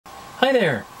Hi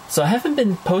there! So I haven't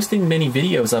been posting many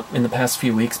videos up in the past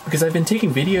few weeks because I've been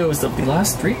taking videos of the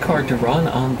last streetcar to run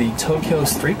on the Tokyo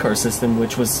streetcar system,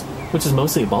 which is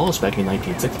mostly abolished back in the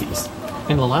 1960s.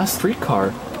 And the last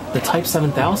streetcar, the Type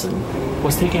 7000,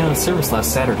 was taken out of service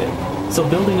last Saturday. So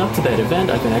building up to that event,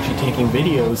 I've been actually taking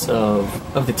videos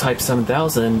of the Type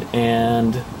 7000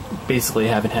 and basically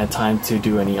haven't had time to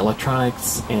do any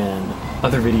electronics and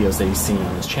other videos that you've seen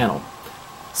on this channel.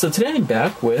 So today I'm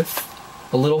back with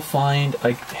a little find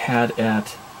I had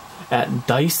at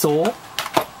Daiso,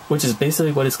 which is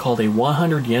basically what is called a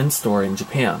 100 yen store in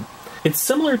Japan. It's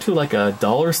similar to like a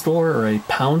dollar store or a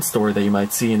pound store that you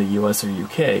might see in the US or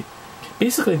UK.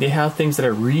 Basically they have things that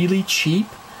are really cheap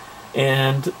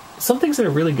and some things that are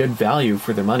really good value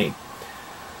for their money.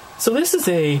 So this is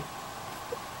a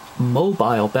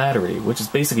mobile battery, which is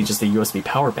basically just a USB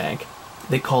power bank.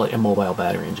 They call it a mobile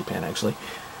battery in Japan actually.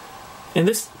 And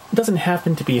this doesn't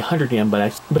happen to be 100 yen,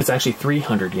 but it's actually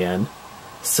 300 yen.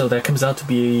 So that comes out to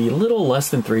be a little less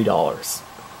than $3.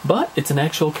 But it's an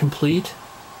actual complete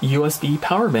USB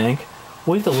power bank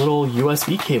with a little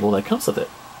USB cable that comes with it.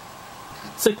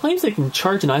 So it claims they can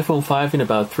charge an iPhone 5 in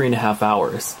about 3.5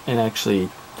 hours. And actually,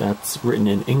 that's written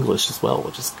in English as well,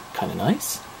 which is kind of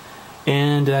nice.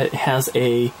 And it has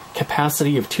a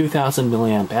capacity of 2,000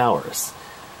 milliamp hours,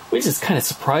 which is kind of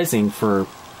surprising for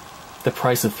the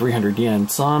price of 300 yen,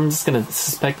 so I'm just going to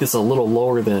suspect this a little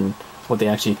lower than what they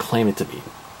actually claim it to be.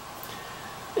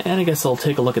 And I guess I'll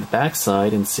take a look at the back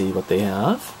side and see what they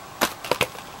have.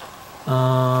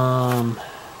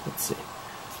 Let's see.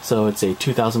 So it's a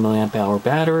 2,000 milliamp hour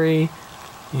battery,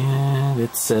 and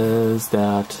it says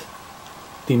that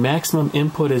the maximum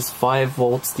input is 5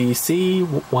 volts DC,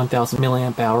 1,000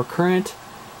 milliamp hour current,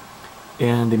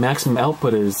 and the maximum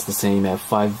output is the same at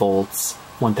 5 volts,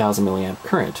 1,000 milliamp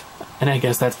current. And I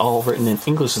guess that's all written in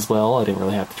English as well. I didn't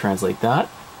really have to translate that.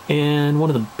 And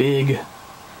one of the big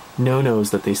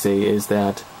no-nos that they say is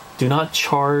that do not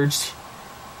charge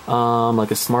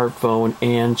like a smartphone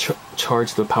and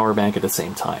charge the power bank at the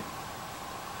same time.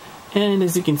 And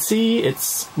as you can see,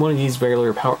 it's one of these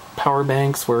regular power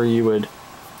banks where you would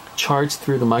charge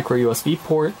through the micro USB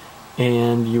port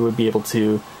and you would be able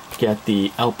to get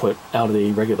the output out of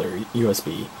the regular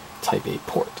USB Type A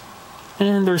port.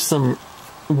 And there's some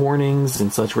warnings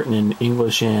and such written in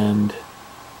English and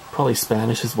probably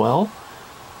Spanish as well.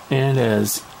 And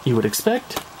as you would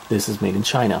expect, this is made in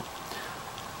China.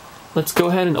 Let's go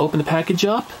ahead and open the package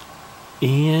up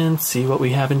and see what we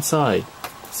have inside.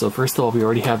 So first of all, we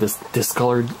already have this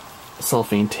discolored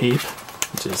cellophane tape,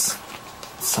 which is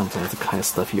sometimes the kind of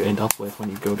stuff you end up with when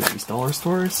you go to these dollar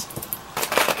stores.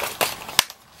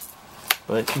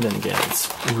 But then again, it's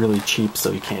really cheap,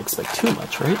 so you can't expect too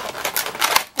much, right?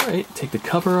 Alright, take the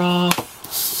cover off,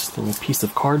 just a little piece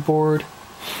of cardboard,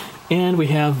 and we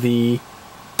have the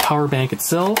power bank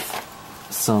itself,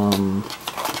 some,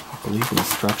 I believe,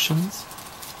 instructions.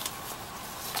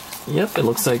 Yep, it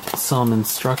looks like some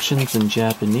instructions in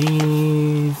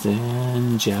Japanese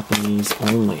and Japanese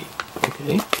only.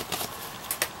 Okay.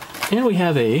 And we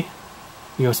have a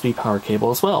USB power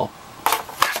cable as well.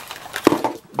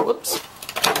 Whoops.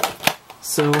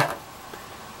 So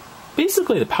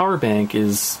basically, the power bank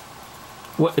is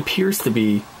what appears to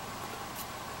be.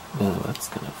 That's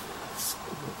kind of.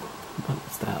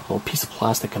 What's that? A little piece of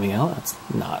plastic coming out. That's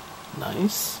not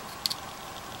nice.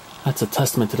 That's a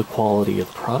testament to the quality of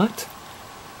the product.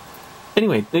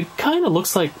 Anyway, it kind of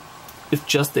looks like it's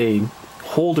just a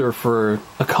holder for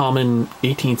a common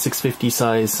 18650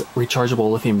 size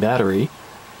rechargeable lithium battery.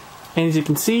 And as you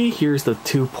can see, here's the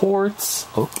 2 ports.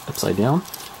 Oh, upside down.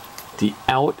 The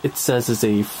out, it says, is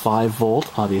a 5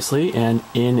 volt, obviously, and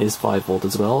in is 5 volt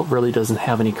as well. It really doesn't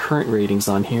have any current ratings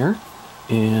on here.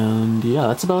 And yeah,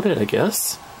 that's about it, I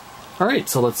guess. Alright,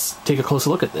 so let's take a closer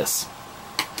look at this.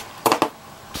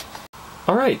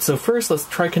 Alright, so first let's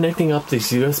try connecting up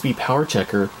this USB power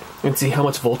checker and see how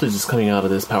much voltage is coming out of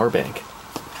this power bank.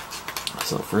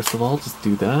 So first of all, just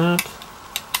do that.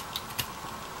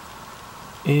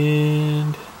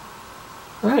 And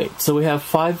alright, so we have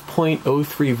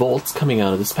 5.03 volts coming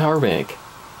out of this power bank.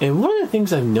 And one of the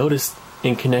things I've noticed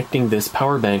in connecting this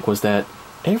power bank was that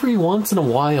every once in a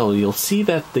while you'll see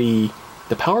that the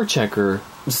power checker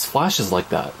just flashes like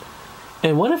that.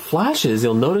 And when it flashes,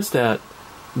 you'll notice that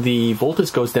the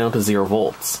voltage goes down to 0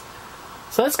 volts.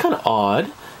 So that's kind of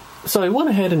odd. So I went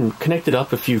ahead and connected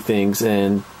up a few things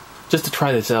and just to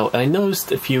try this out, I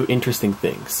noticed a few interesting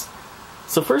things.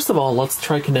 So first of all, let's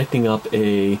try connecting up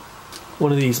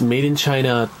one of these made in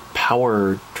China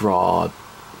power draw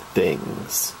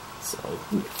things. So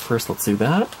first let's do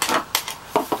that.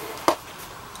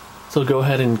 So go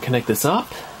ahead and connect this up.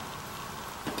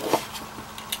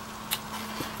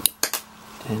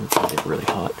 and it's gonna get really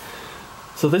hot.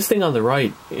 So this thing on the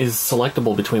right is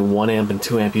selectable between 1 amp and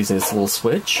 2 amp using this little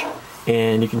switch,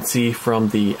 and you can see from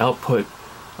the output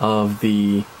of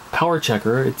the power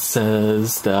checker, it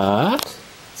says that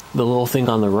the little thing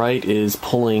on the right is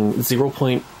pulling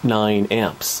 0.9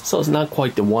 amps. So it's not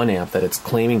quite the 1 amp that it's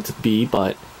claiming to be,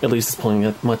 but at least it's pulling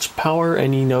that much power.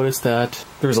 And you notice that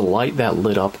there's a light that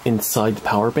lit up inside the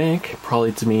power bank,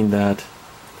 probably to mean that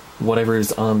whatever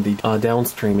is on the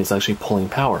downstream is actually pulling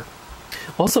power.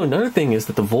 Also, another thing is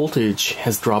that the voltage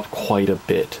has dropped quite a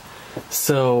bit.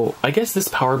 So I guess this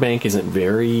power bank isn't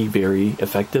very, very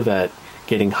effective at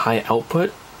getting high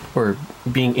output or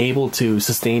being able to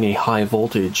sustain a high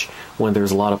voltage when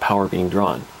there's a lot of power being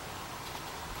drawn.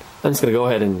 I'm just going to go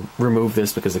ahead and remove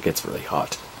this because it gets really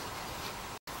hot.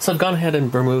 So I've gone ahead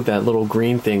and removed that little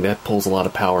green thing that pulls a lot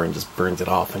of power and just burns it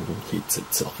off and heats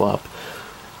itself up.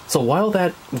 So while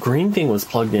that green thing was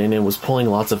plugged in and was pulling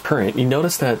lots of current, you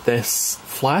notice that this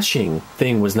flashing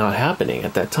thing was not happening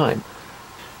at that time.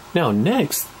 Now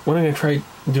next, what I'm going to try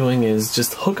doing is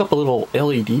just hook up a little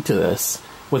LED to this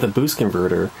with a boost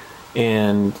converter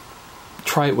and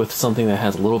try it with something that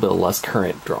has a little bit less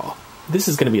current draw. This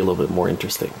is going to be a little bit more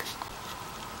interesting.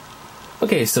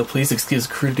 Okay, so please excuse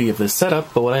the crudity of this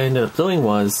setup, but what I ended up doing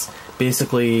was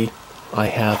basically I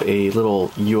have a little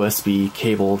USB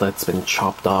cable that's been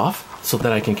chopped off so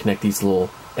that I can connect these little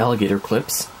alligator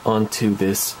clips onto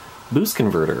this boost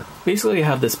converter. Basically I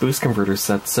have this boost converter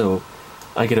set so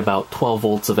I get about 12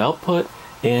 volts of output,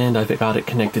 and I've got it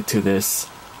connected to this,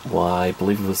 well, I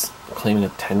believe it was claiming a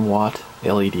 10 watt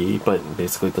LED, but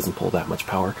basically it doesn't pull that much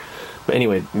power. But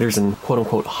anyway, there's an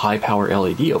quote-unquote high power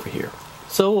LED over here.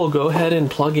 So we'll go ahead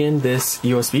and plug in this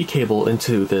USB cable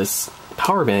into this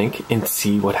power bank and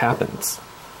see what happens.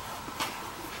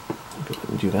 Go ahead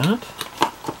and do that.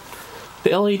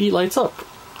 The LED lights up,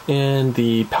 and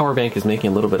the power bank is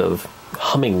making a little bit of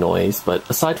humming noise, but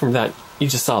aside from that, you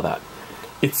just saw that.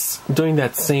 It's doing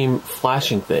that same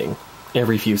flashing thing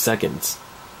every few seconds.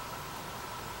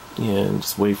 And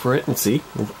just wait for it and see.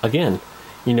 Again,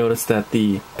 you notice that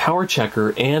the power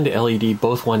checker and the LED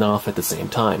both went off at the same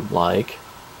time, like...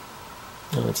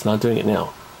 No, it's not doing it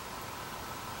now.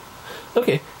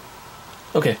 Okay,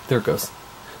 there it goes.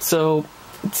 So,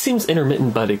 it seems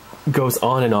intermittent, but it goes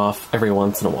on and off every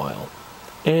once in a while.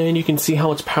 And you can see how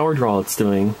much power draw it's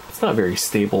doing. It's not very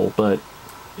stable, but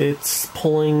it's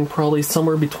pulling probably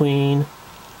somewhere between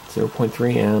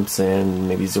 0.3 amps and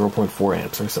maybe 0.4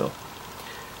 amps or so.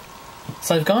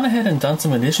 So I've gone ahead and done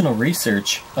some additional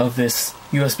research of this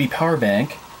USB power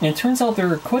bank, and it turns out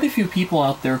there are quite a few people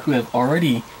out there who have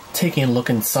already taken a look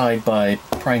inside by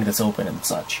prying this open and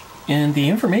such. And the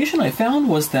information I found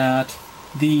was that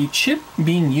the chip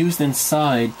being used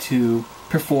inside to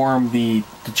perform the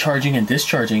charging and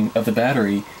discharging of the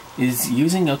battery is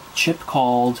using a chip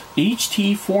called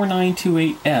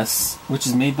HT4928S, which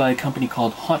is made by a company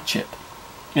called Hot Chip.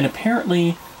 And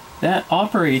apparently that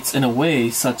operates in a way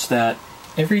such that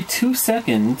every 2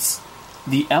 seconds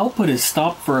the output is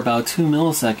stopped for about 2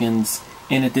 milliseconds,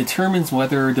 and it determines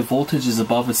whether the voltage is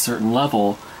above a certain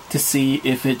level to see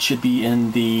if it should be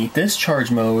in the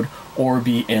discharge mode or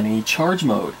be in a charge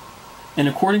mode. And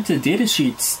according to the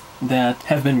datasheets that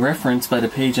have been referenced by the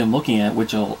page I'm looking at,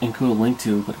 which I'll include a link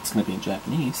to, but it's going to be in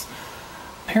Japanese,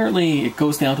 apparently it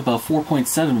goes down to about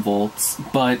 4.7 volts,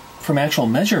 but from actual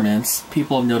measurements,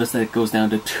 people have noticed that it goes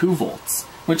down to 2 volts,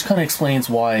 which kind of explains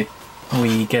why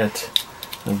we get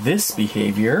this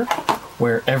behavior,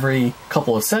 where every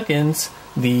couple of seconds,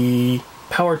 the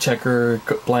power checker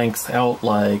blanks out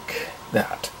like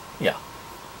that. Yeah.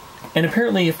 And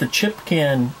apparently if the chip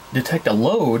can detect a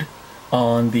load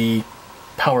on the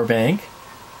power bank,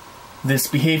 this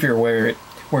behavior where it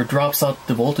drops out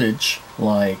the voltage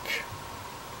like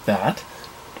that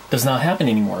does not happen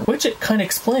anymore, which it kind of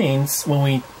explains when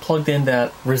we plugged in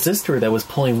that resistor that was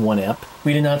pulling 1 amp,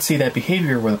 we did not see that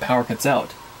behavior where the power cuts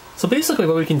out. So basically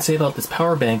what we can say about this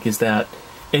power bank is that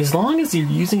as long as you're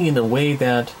using it in a way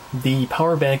that the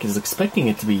power bank is expecting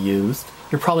it to be used,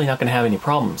 you're probably not going to have any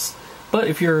problems. But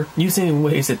if you're using it in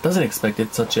ways it doesn't expect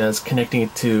it, such as connecting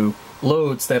it to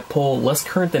loads that pull less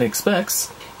current than it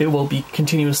expects, it will be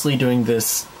continuously doing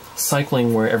this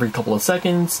cycling where every couple of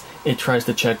seconds it tries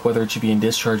to check whether it should be in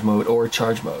discharge mode or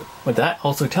charge mode. But that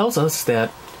also tells us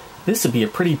that this would be a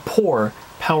pretty poor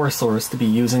power source to be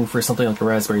using for something like a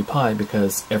Raspberry Pi,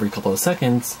 because every couple of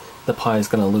seconds the Pi is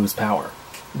going to lose power.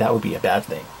 That would be a bad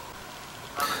thing.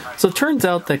 So it turns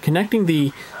out that connecting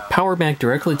the power bank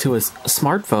directly to a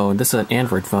smartphone, this is an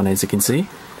Android phone as you can see,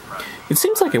 it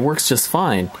seems like it works just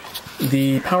fine.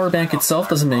 The power bank itself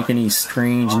doesn't make any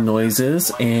strange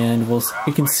noises, and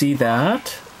you can see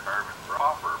that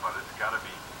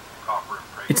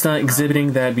it's not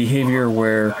exhibiting that behavior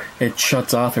where it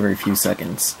shuts off every few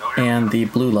seconds. And the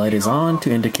blue light is on to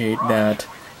indicate that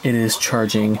it is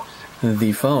charging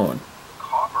the phone.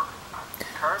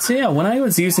 So yeah, when I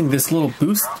was using this little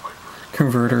boost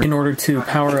converter in order to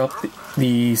power up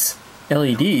these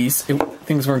LEDs,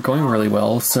 things weren't going really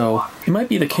well, so it might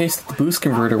be the case that the boost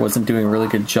converter wasn't doing a really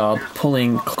good job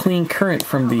pulling clean current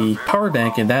from the power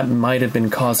bank, and that might have been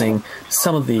causing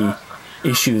some of the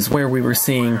issues where we were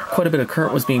seeing quite a bit of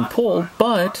current was being pulled,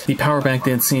 but the power bank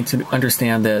didn't seem to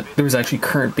understand that there was actually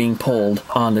current being pulled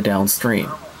on the downstream.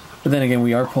 But then again,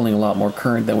 we are pulling a lot more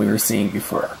current than we were seeing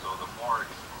before.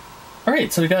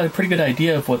 Alright, so we got a pretty good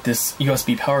idea of what this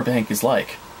USB power bank is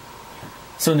like.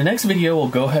 So in the next video, we'll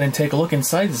go ahead and take a look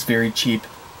inside this very cheap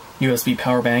USB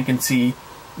power bank and see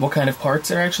what kind of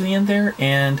parts are actually in there,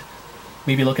 and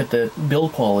maybe look at the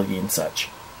build quality and such.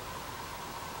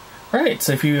 Alright,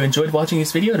 so if you enjoyed watching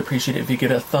this video, I'd appreciate it if you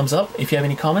give it a thumbs up. If you have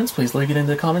any comments, please leave it in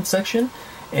the comments section.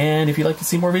 And if you'd like to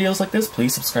see more videos like this,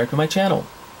 please subscribe to my channel.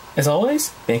 As always,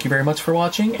 thank you very much for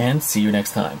watching, and see you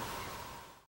next time.